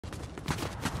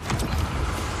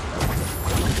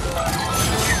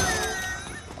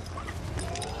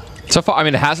So far, I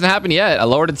mean, it hasn't happened yet. I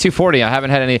lowered it to 240. I haven't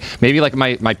had any. Maybe like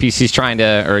my PC's trying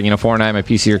to, or Fortnite, my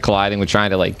PC are colliding with trying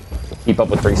to like keep up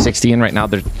with 360. And right now,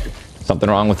 there's something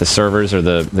wrong with the servers, or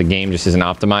the game just isn't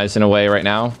optimized in a way right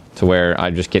now to where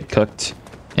I just get cooked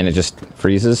and it just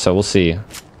freezes. So we'll see.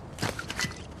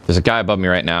 There's a guy above me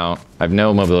right now. I have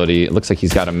no mobility. It looks like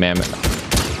he's got a mammoth.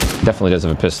 Definitely does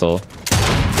have a pistol.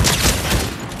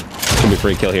 Should be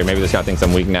free kill here. Maybe this guy thinks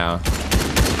I'm weak now.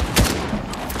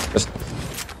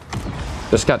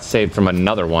 Just got saved from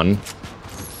another one.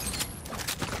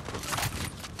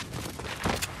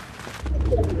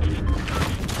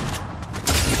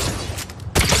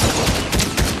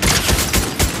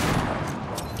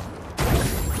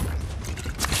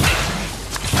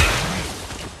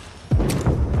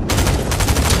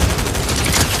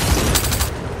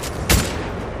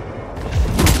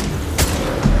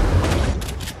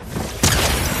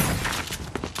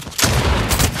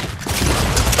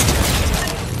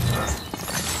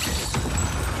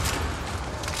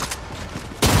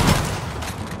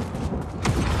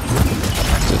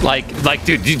 Like,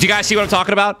 dude, do you guys see what I'm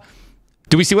talking about?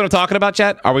 Do we see what I'm talking about,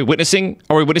 chat? Are we witnessing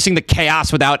the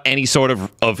chaos without any sort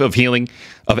of healing,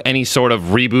 of any sort of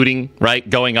rebooting, right?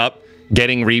 Going up,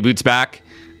 getting reboots back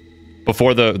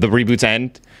before the reboots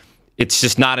end. It's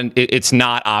just not it's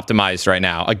not optimized right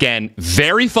now. Again,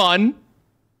 very fun.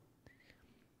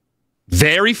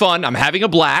 Very fun. I'm having a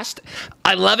blast.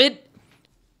 I love it.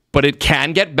 But it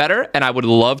can get better, and I would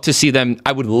love to see them.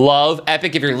 I would love,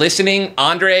 Epic, if you're listening,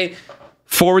 Andre,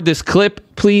 forward this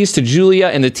clip, please, to Julia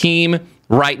and the team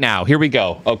right now. Here we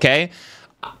go, okay?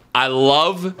 I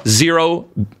love zero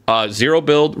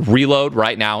build reload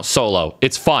right now, solo.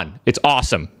 It's fun. It's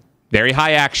awesome. Very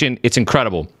high action. It's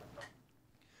incredible.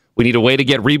 We need a way to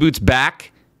get reboots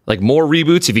back, like more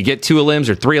reboots. If you get 2 limbs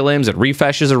or 3 limbs, it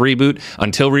refreshes a reboot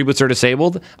until reboots are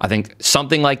disabled. I think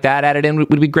something like that added in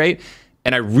would be great.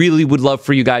 And I really would love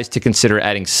for you guys to consider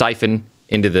adding Siphon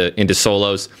into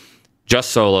solos.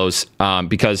 Just solos,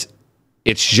 because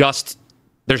it's just,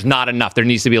 there's not enough. There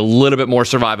needs to be a little bit more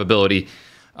survivability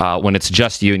when it's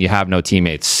just you and you have no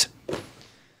teammates.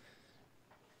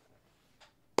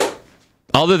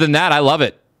 Other than that, I love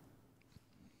it.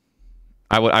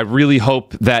 I really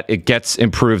hope that it gets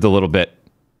improved a little bit,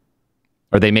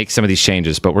 or they make some of these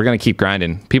changes, but we're going to keep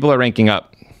grinding. People are ranking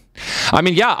up. I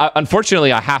mean, yeah,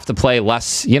 unfortunately, I have to play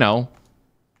less, yeah.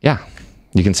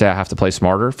 You can say I have to play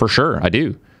smarter, for sure, I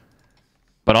do.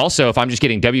 But also, if I'm just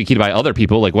getting W-keyed by other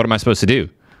people, like, what am I supposed to do?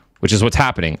 Which is what's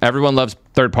happening. Everyone loves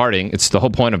third-partying. It's the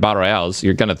whole point of Battle Royales.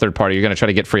 You're going to third-party. You're going to try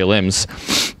to get free limbs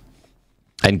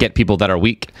and get people that are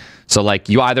weak. So, like,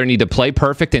 you either need to play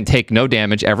perfect and take no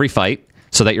damage every fight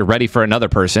so that you're ready for another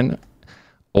person,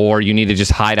 or you need to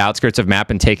just hide outskirts of map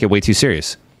and take it way too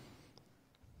serious.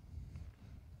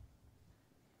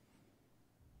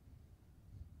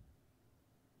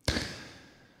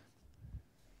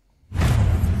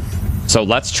 So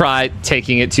let's try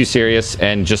taking it too serious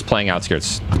and just playing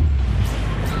outskirts.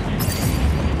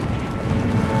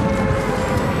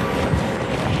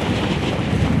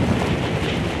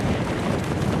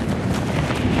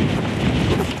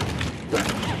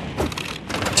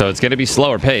 So it's going to be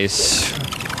slower pace.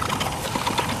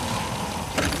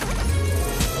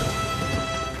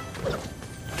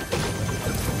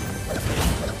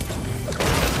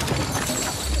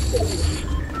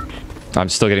 I'm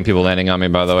still getting people landing on me,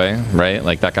 by the way, right?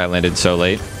 Like, that guy landed so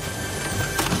late.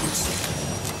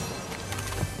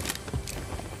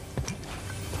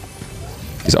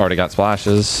 He's already got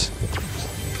splashes.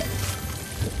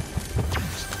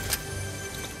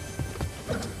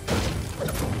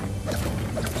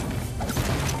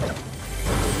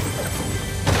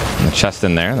 And the chest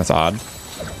in there, that's odd.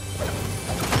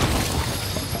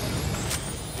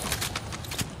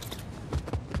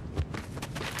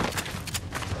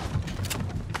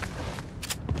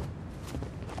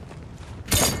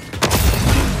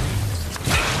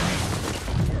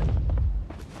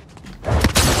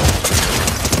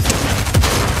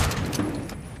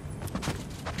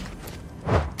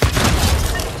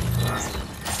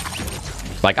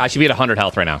 Like, I should be at 100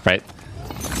 health right now, right?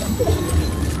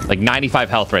 Like 95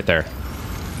 health right there.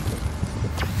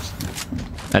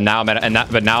 And now I'm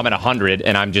at, but now I'm at 100,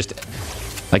 and I'm just,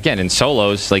 again, in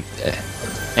solos, like,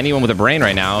 anyone with a brain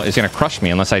right now is gonna crush me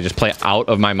unless I just play out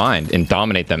of my mind and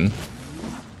dominate them.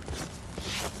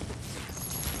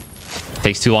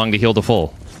 Takes too long to heal to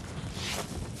full.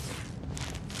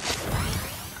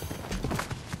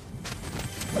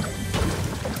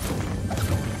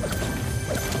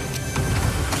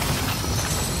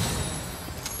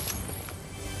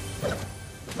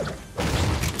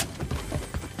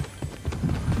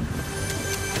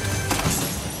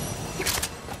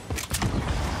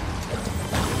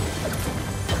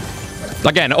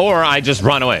 Again, or I just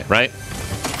run away, right?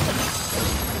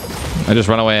 I just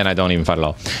run away and I don't even fight at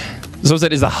all. So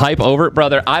is the hype over,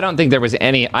 brother? I don't think there was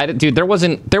any. Dude, there was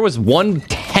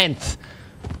 1/10.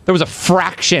 There was a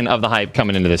fraction of the hype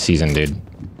coming into this season, dude.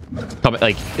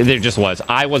 Like, there just was.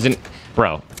 I wasn't,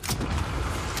 bro.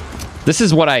 This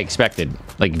is what I expected.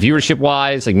 Like,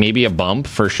 viewership-wise, like, maybe a bump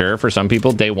for sure for some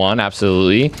people. Day one,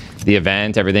 absolutely. The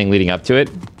event, everything leading up to it.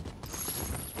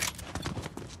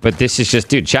 But this is just,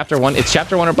 dude, chapter one. It's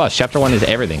chapter one or bust. Chapter one is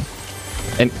everything.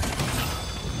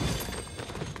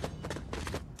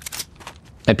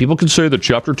 And people can say that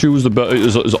chapter 2 is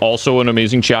is also an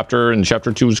amazing chapter, and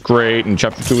chapter 2 is great, and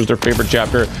chapter 2 is their favorite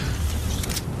chapter.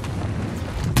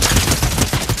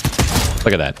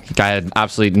 Look at that. Guy had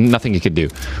absolutely nothing he could do.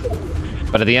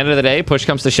 But at the end of the day, push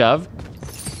comes to shove.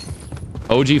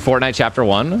 OG Fortnite chapter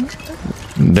 1.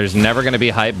 There's never going to be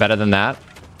hype better than that.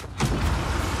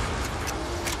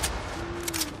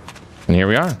 And here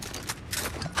we are.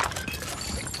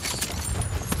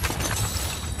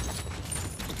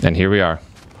 And here we are.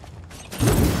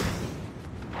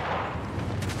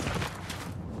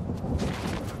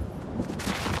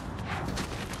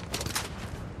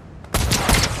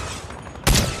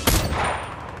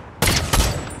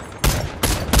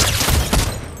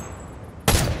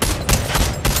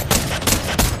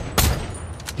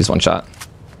 He's one shot.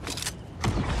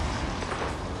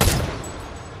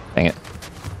 Dang it.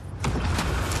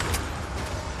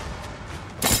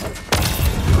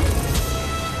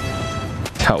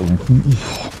 Oh.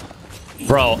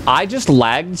 Bro, I just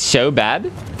lagged so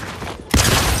bad.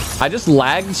 I just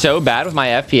lagged so bad with my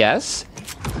FPS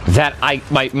that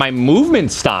my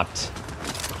movement stopped.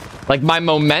 Like, my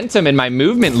momentum and my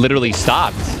movement literally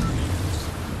stopped.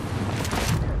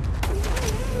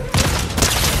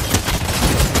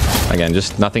 Again,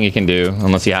 just nothing he can do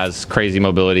unless he has crazy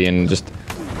mobility and just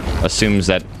assumes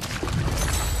that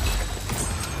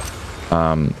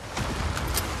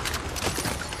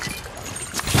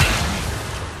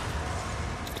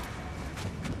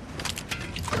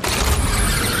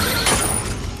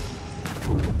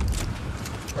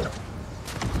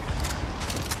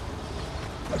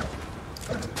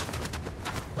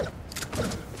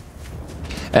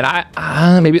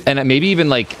and maybe even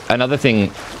like another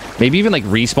thing, maybe even like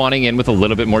respawning in with a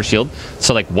little bit more shield.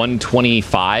 So like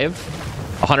 125,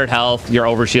 100 health, you're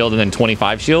over shield, and then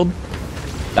 25 shield.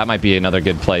 That might be another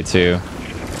good play too.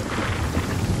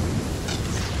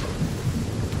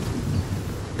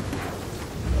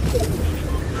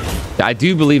 I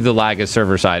do believe the lag is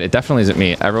server side. It definitely isn't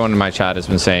me. Everyone in my chat has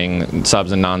been saying,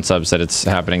 subs and non-subs, that it's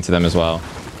happening to them as well.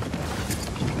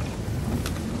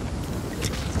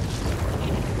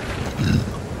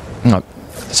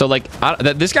 So, like,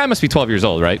 this guy must be 12 years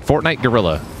old, right? Fortnite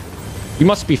Gorilla. You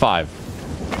must be 5.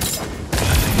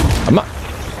 I'm not...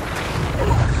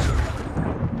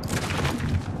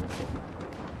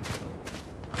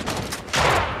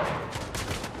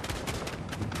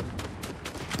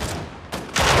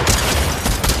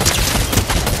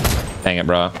 Dang it,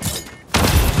 bro.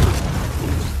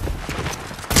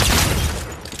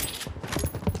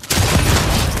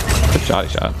 Good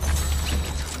shot, shot.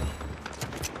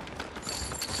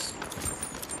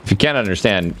 If you can't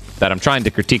understand that I'm trying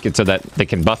to critique it so that they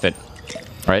can buff it,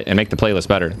 right, and make the playlist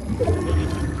better.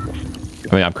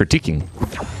 I mean, I'm critiquing.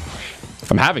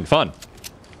 I'm having fun.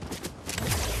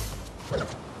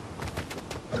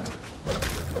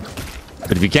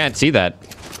 But if you can't see that,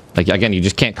 like, again, you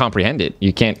just can't comprehend it.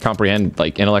 You can't comprehend,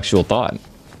 like, intellectual thought.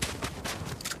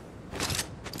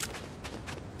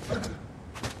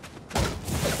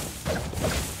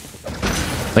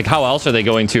 Like, how else are they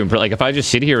going to improve? Like, if I just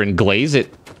sit here and glaze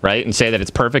it, right, and say that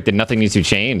it's perfect and nothing needs to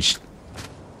change,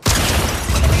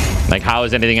 like, how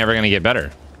is anything ever going to get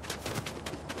better?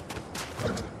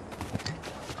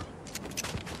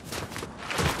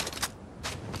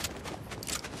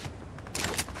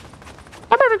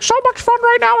 I'm having so much fun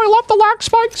right now. I love the lag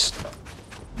spikes.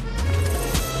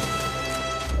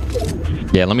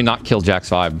 Yeah, let me not kill Jack's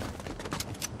vibe.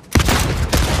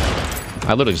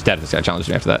 I literally just dead if this guy challenged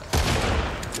me after that.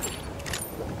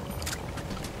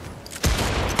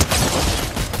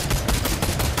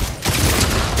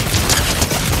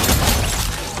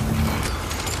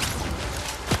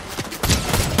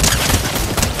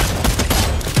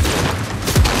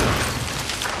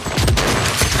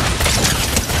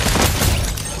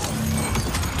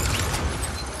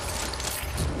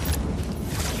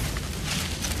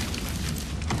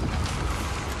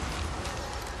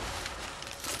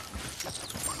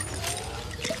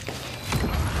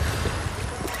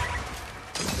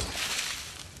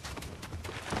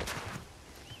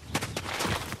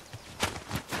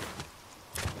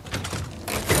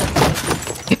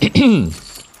 I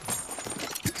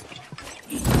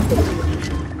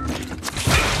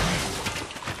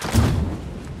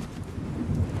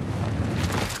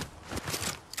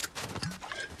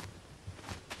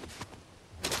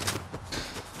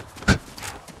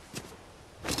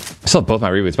still have both my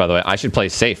reboots, by the way. I should play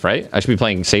safe, right? I should be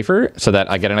playing safer so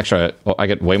that I get an extra... Oh, I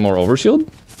get way more overshield.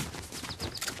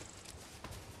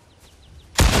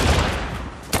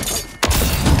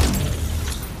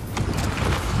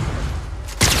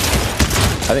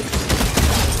 I think...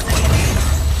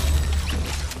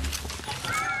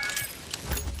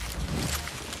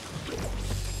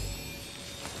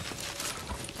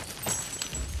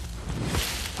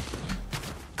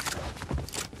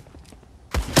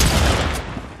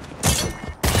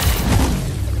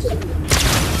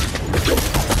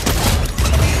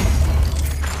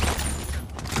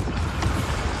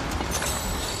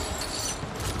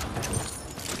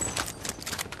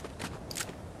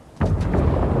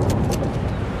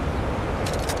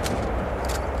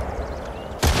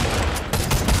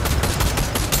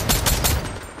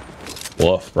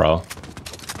 Woof, bro.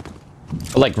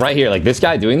 Like right here, like this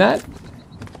guy doing that.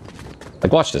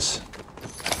 Like watch this.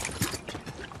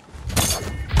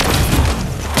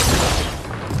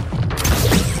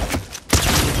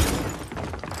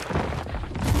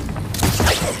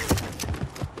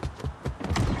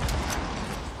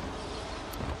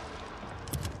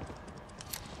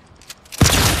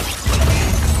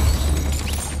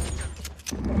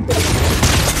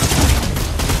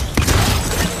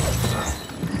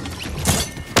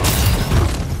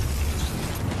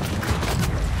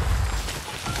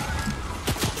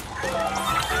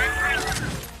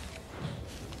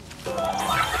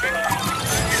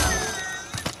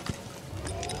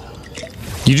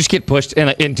 You just get pushed.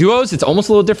 And in duos, it's almost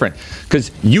a little different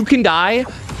because you can die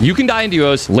in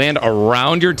duos, land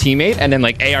around your teammate, and then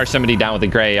like AR somebody down with a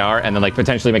gray AR, and then like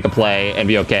potentially make a play and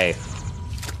be okay.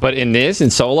 But in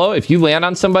solo, if you land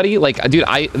on somebody, like dude,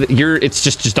 it's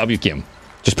just W kill.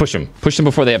 Just push them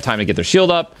before they have time to get their shield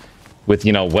up with,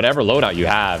 you know, whatever loadout you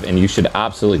have, and you should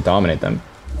absolutely dominate them.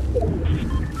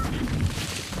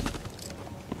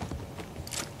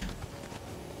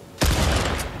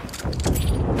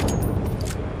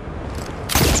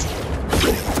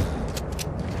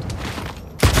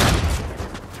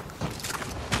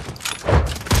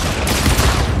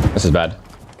 This is bad.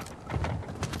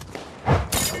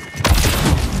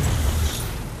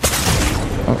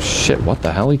 Oh shit, what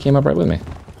the hell? He came up right with me.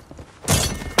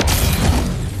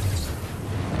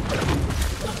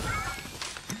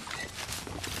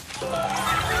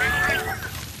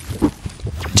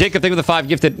 Jacob, thank you for the 5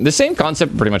 gifted. The same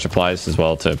concept pretty much applies as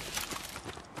well to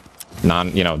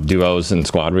duos and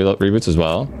squad reboots as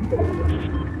well.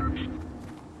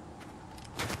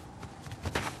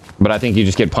 But I think you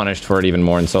just get punished for it even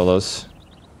more in solos.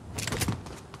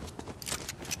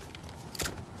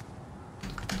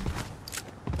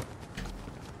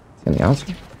 In the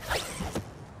outside?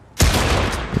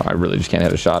 Oh, I really just can't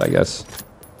hit a shot, I guess.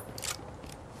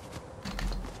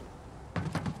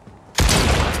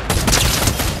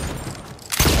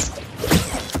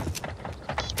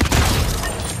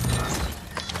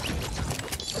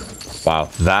 Wow,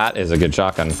 that is a good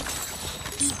shotgun.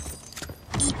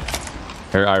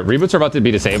 Here, all right, reboots are about to be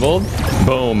disabled.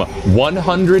 Boom.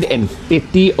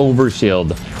 150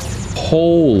 overshield.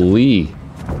 Holy.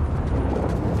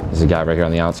 There's a guy right here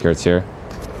on the outskirts here.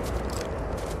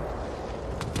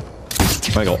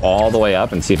 I'm gonna go all the way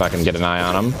up and see if I can get an eye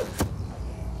on him.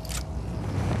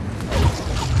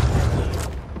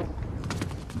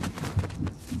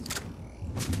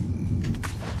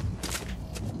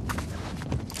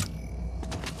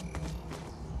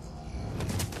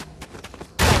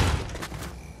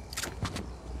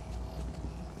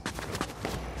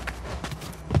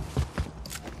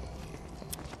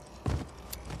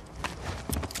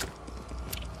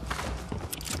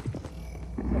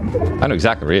 I know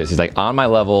exactly where he is. He's like on my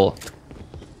level.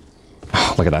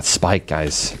 Oh, look at that spike,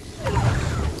 guys.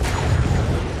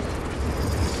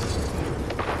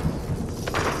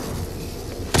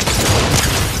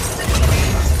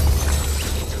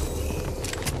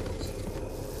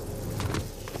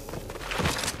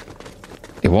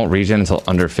 It won't regen until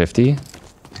under 50.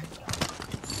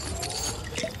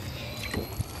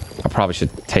 I probably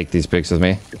should take these bigs with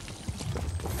me.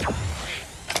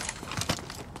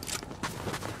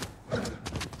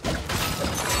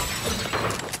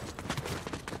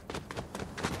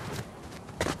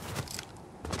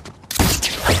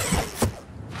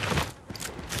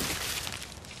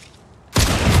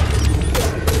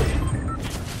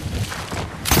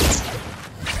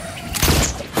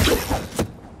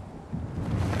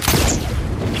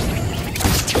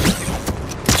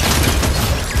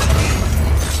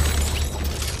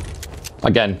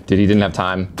 Again, dude, he didn't have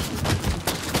time.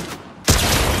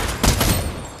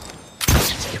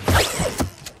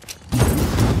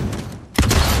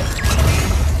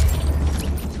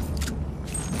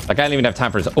 Like, I didn't even have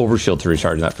time for his overshield to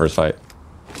recharge in that first fight.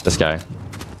 This guy.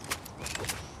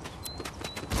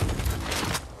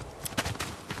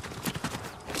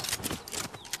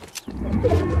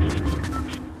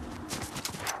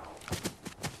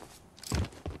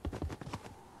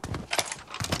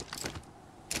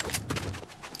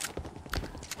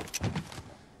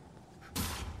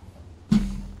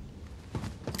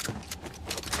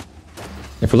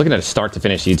 If we're looking at a start to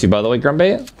finish YouTube, by the way,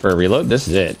 Grumbay, for a reload, this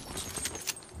is it.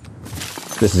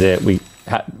 This is it. We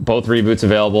had both reboots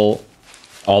available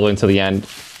all the way until the end.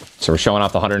 So we're showing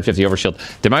off the 150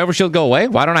 overshield. Did my overshield go away?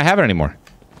 Why don't I have it anymore?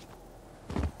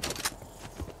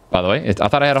 By the way, I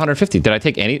thought I had 150. Did I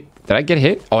take any? Did I get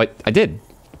hit? Oh, I did.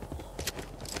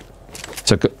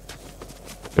 So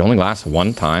it only lasts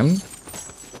one time?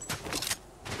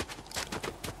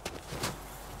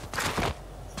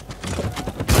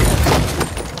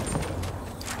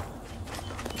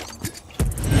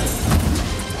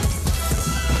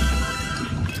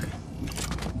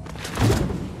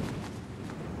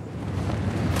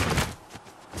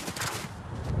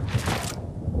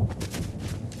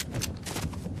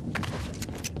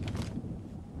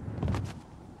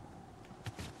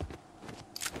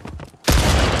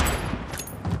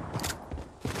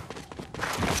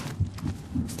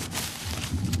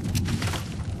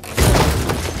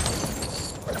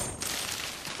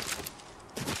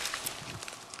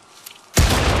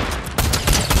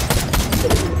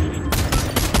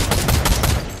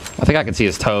 I think I can see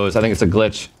his toes. I think it's a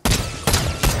glitch.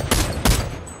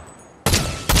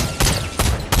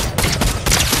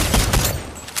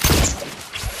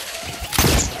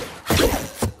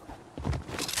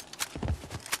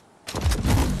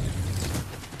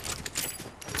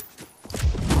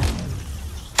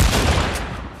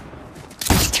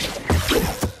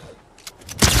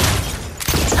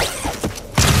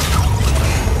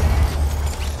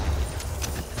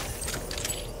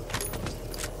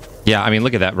 Yeah, I mean,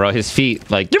 look at that, bro. His feet,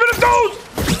 like, give it a dose!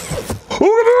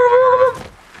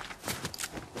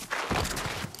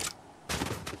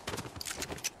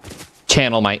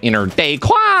 Channel my inner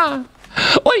Dayquan.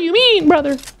 What do you mean,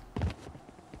 brother?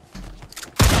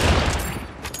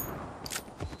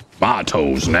 My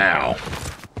toes now.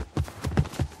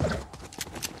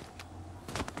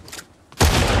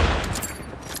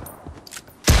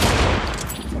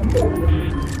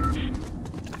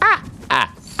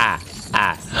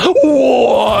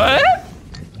 What?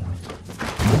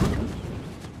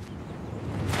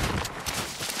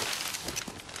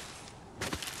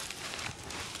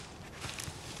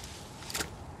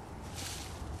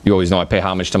 You always know I pay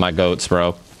homage to my goats,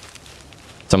 bro.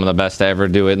 Some of the best to ever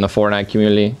do it in the Fortnite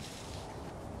community.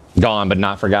 Gone, but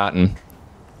not forgotten.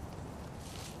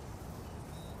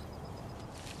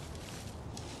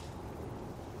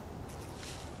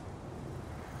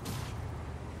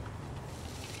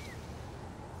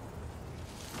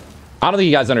 I don't think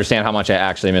you guys understand how much I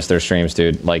actually miss their streams,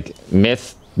 dude. Like,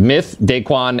 Myth,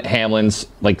 Dayquan, Hamlin's,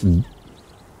 like,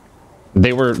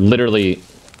 they were literally,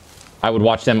 I would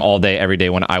watch them all day, every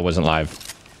day when I wasn't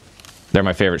live. They're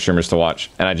my favorite streamers to watch.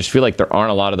 And I just feel like there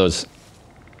aren't a lot of those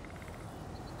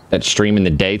that stream in the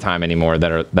daytime anymore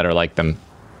that are like them.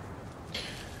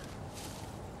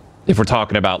 If we're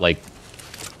talking about, like,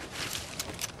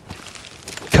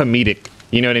 comedic,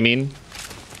 you know what I mean?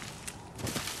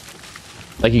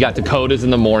 Like, you got Dakota's in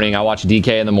the morning. I watch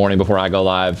DK in the morning before I go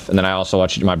live. And then I also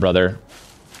watch my brother.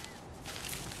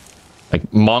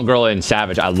 Like, Mongrel and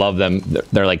Savage, I love them.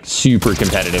 They're like, super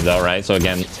competitive, though, right? So,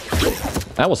 again,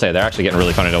 I will say they're actually getting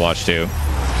really funny to watch, too. You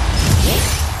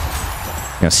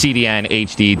know, CDN,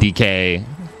 HD, DK,